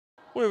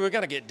Well, we're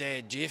going to get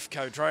Dad Geoff,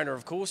 co-trainer,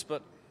 of course,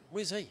 but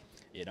where's he?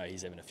 You know,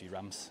 he's having a few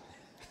rums.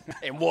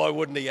 And why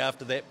wouldn't he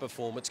after that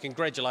performance?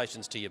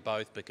 Congratulations to you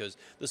both, because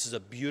this is a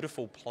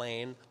beautiful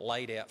plan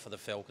laid out for the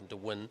Falcon to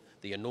win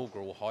the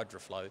inaugural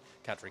Hydroflow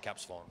Country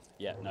Cups final.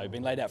 Yeah, no,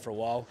 been laid out for a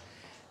while.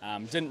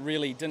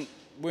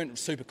 Weren't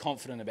super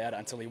confident about it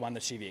until he won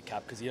the Cheviot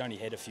Cup, because he only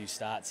had a few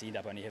starts. He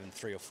ended up only having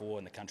 3 or 4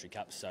 in the Country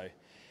Cups, so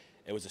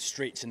it was a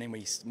stretch. And then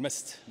we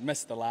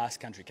missed the last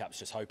Country Cups,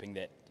 just hoping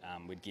that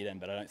we'd get in,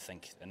 but I don't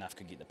think enough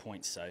could get the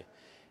points. So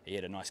he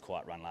had a nice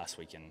quiet run last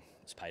week, and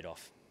it's paid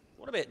off.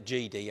 What about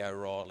GD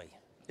O'Reilly?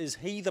 Is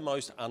he the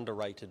most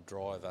underrated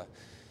driver,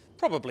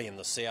 probably in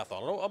the South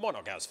Island? I might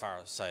not go as far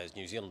as say as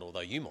New Zealand,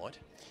 although you might.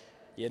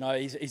 Yeah, no,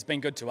 he's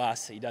been good to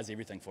us. He does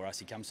everything for us.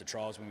 He comes to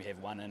trials when we have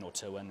 1 in or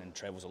 2 in, and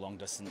travels a long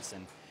distance.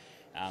 And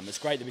it's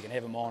great that we can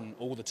have him on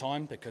all the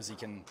time, because he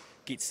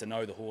gets to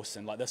know the horse.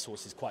 And like, this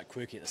horse is quite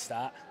quirky at the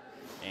start,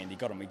 and he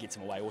gets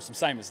him away awesome.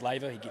 Same as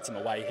Laver, he gets him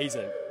away.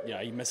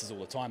 He misses all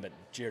the time, but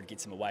Jared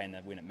gets him away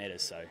when it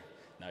matters. So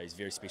no, he's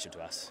very special to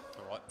us.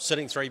 All right,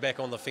 sitting 3 back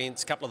on the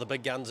fence, a couple of the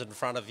big guns in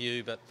front of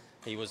you, but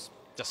he was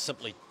just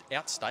simply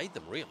outstayed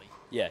them, really.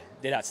 Yeah,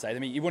 they'd outstayed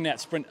them. He wouldn't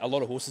outsprint a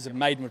lot of horses, and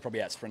Maiden would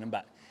probably outsprint him,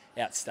 but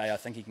outstay, I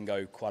think he can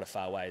go quite a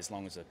far way as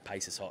long as the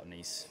pace is hot and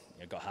he's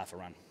got half a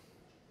run.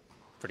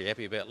 Pretty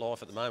happy about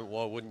life at the moment.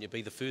 Why wouldn't you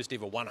be the first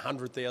ever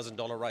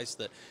 $100,000 race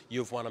that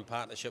you've won in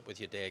partnership with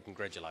your dad?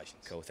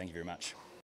 Congratulations. Cool, thank you very much.